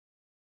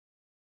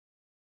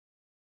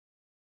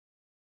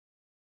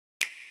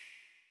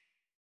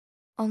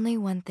Only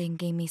one thing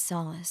gave me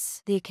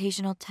solace, the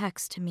occasional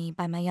text to me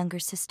by my younger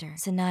sister,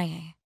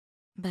 Sanae.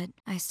 But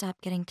I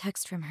stopped getting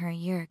texts from her a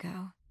year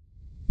ago.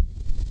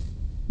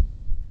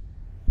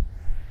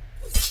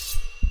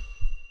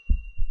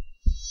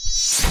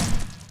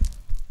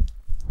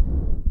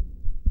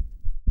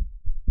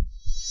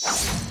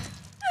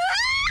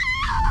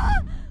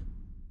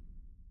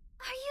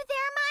 Are you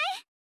there, Mai?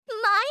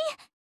 Mai?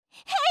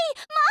 Hey,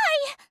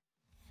 Mai!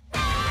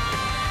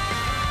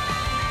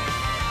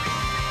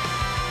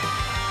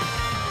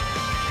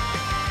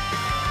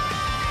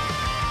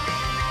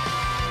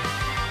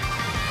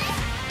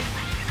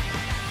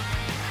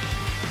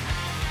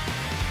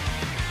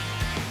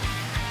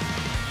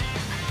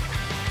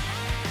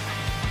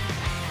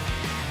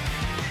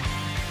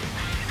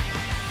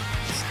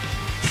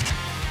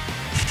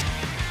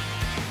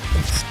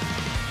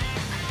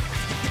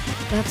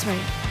 That's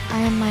right. I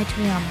am Mai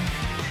Toyama.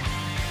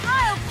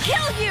 I'll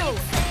kill you!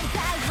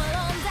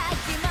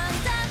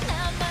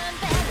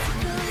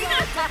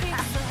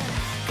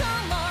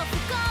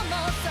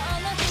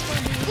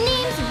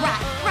 Name's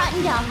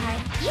Rotten Dog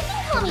Heart. You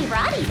can call me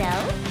Roddy,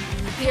 though.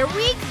 Here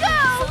we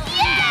go!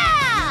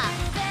 Yeah!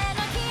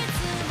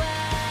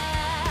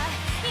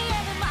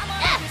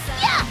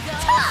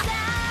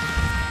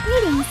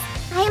 Greetings.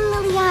 I am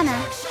Liliana.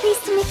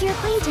 Pleased to make your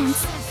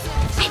acquaintance.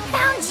 I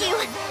found you!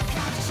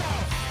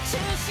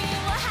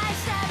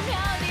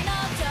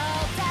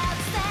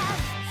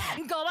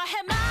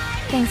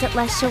 Things at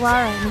Les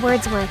Choara and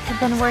Wordsworth have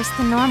been worse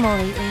than normal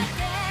lately.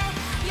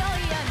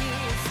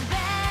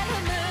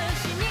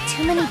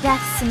 Too many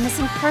deaths and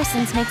missing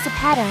persons makes a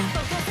pattern.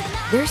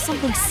 There's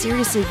something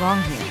seriously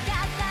wrong here.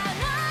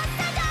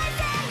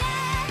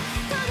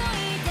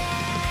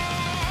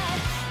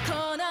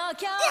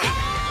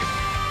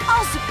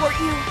 I'll support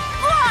you!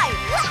 Fly!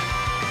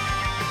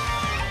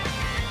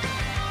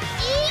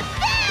 Eat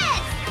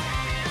this!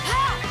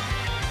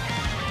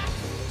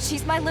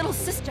 She's my little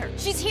sister.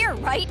 She's here,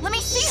 right? Let me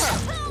see her.